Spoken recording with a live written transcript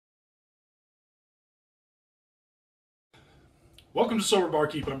Welcome to Sober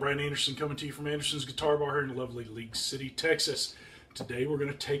Barkeep. I'm Brian Anderson, coming to you from Anderson's Guitar Bar here in lovely League City, Texas. Today we're going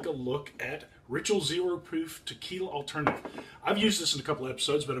to take a look at Ritual Zero Proof Tequila Alternative. I've used this in a couple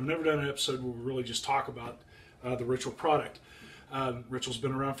episodes, but I've never done an episode where we really just talk about the Ritual product. Ritual's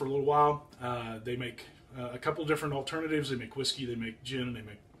been around for a little while. They make a couple different alternatives. They make whiskey, they make gin, and they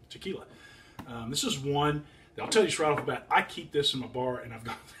make tequila. This is one that I'll tell you right off the bat, I keep this in my bar, and I've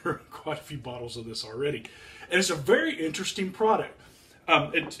gone through quite a few bottles of this already. And it's a very interesting product.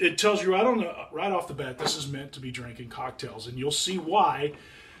 It tells you right off the bat, this is meant to be drinking cocktails, and you'll see why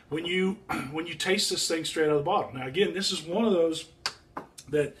when you taste this thing straight out of the bottle. Now, again, this is one of those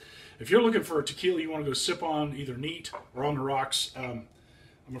that if you're looking for a tequila you want to go sip on either neat or on the rocks, I'm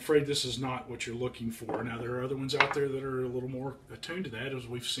afraid this is not what you're looking for. Now, there are other ones out there that are a little more attuned to that, as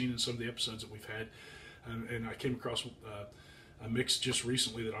we've seen in some of the episodes that we've had. And I came across a mix just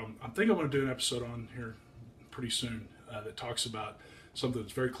recently that I think I'm going to do an episode on here pretty soon that talks about something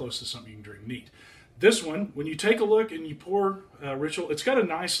that's very close to something you can drink neat. This one, when you take a look and you pour Ritual, it's got a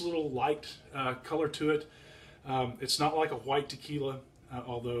nice little light color to it. It's not like a white tequila,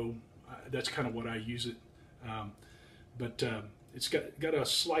 although that's kind of what I use it. But it's got a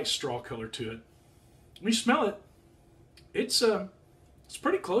slight straw color to it. When you smell it, it's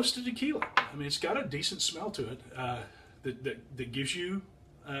pretty close to tequila. I mean, it's got a decent smell to it that gives you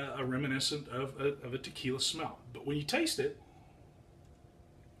a reminiscent of a tequila smell. But when you taste it,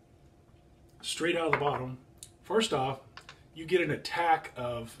 straight out of the bottom, first off, you get an attack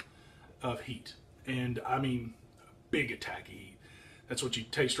of heat. And I mean, a big attack of heat. That's what you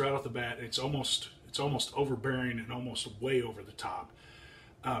taste right off the bat. It's almost overbearing and almost way over the top.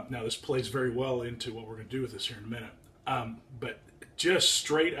 Now, this plays very well into what we're going to do with this here in a minute. But just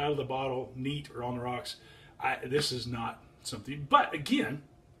straight out of the bottle, neat or on the rocks, this is not something. But again,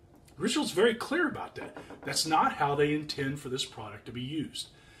 Ritual's very clear about that. That's not how they intend for this product to be used,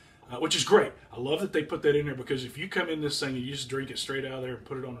 which is great. I love that they put that in there, because if you come in this thing and you just drink it straight out of there and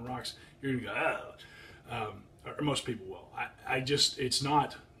put it on the rocks, you're going to go, oh. Or most people will. It's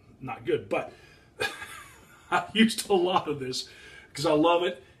not good. But I used a lot of this because I love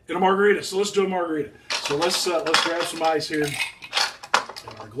it in a margarita. So let's do a margarita. So let's grab some ice here in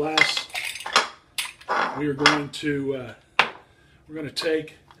our glass. We are going to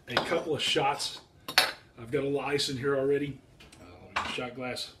take a couple of shots. I've got a little ice in here already. Shot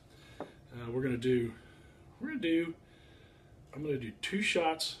glass. I'm going to do 2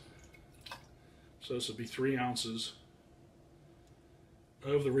 shots. So this will be 3 ounces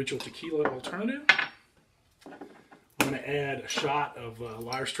of the Ritual Tequila Alternative. I'm going to add a shot of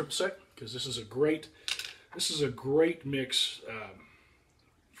Liar's Triple Sec, because this is a great mix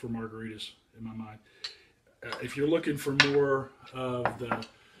for margaritas in my mind. If you're looking for more of the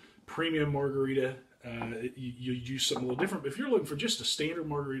premium margarita, you use something a little different. But if you're looking for just a standard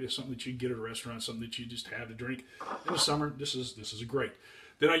margarita, something that you get at a restaurant, something that you just have to drink in the summer, this is a great.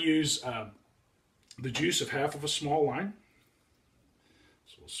 Then I use the juice of half of a small lime.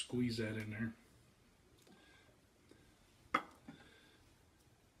 So we'll squeeze that in there.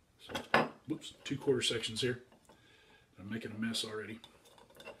 So, whoops, 2/4 sections here. I'm making a mess already.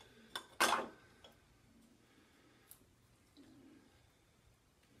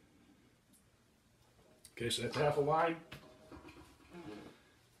 Okay, so that's half a lime.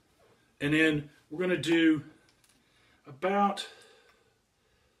 And then we're going to do about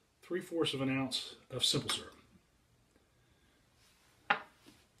 3/4 of an ounce of simple syrup.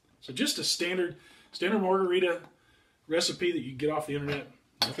 So just a standard margarita recipe that you get off the internet.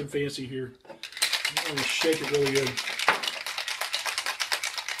 Nothing fancy here. I'm going to shake it really good.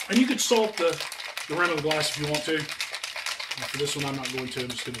 And you could salt the rim of the glass if you want to. For this one, I'm not going to. I'm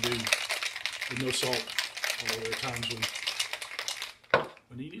just going to do with no salt. Although there are times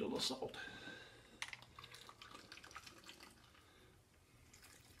when you need a little salt.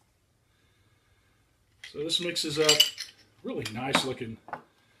 So this mixes up really nice looking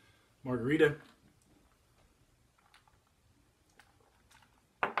margarita.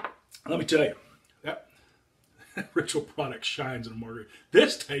 Let me tell you, that Ritual product shines in a margarita.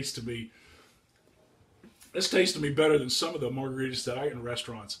 This tastes to me better than some of the margaritas that I ate in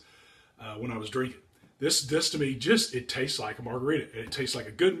restaurants when I was drinking. This to me, it tastes like a margarita. It tastes like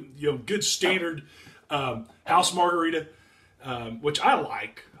a good standard house margarita, which I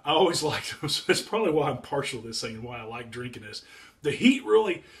like. I always liked them. So that's probably why I'm partial to this thing and why I like drinking this. The heat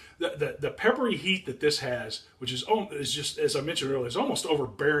really, the peppery heat that this has, which is just, as I mentioned earlier, is almost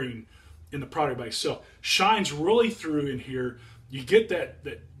overbearing in the product by itself, shines really through in here. You get that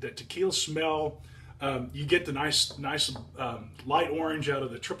tequila smell. You get the nice light orange out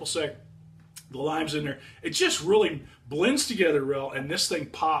of the triple sec. The lime's in there. It just really blends together well, and this thing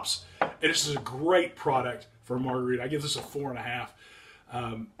pops. And this is a great product for a margarita. I give this a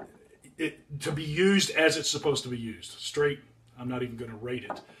 4.5. To be used as it's supposed to be used. Straight, I'm not even going to rate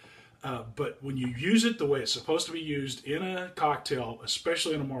it. But when you use it the way it's supposed to be used in a cocktail,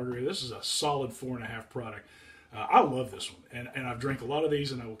 especially in a margarita, this is a solid 4.5 product. I love this one, and I've drank a lot of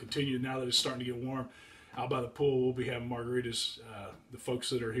these, and I will continue now that it's starting to get warm. Out by the pool, we'll be having margaritas. The folks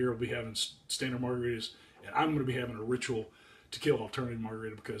that are here will be having standard margaritas, and I'm going to be having a Ritual Tequila alternative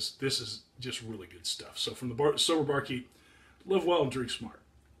margarita because this is just really good stuff. So from the Sober Barkeep, live well and drink smart.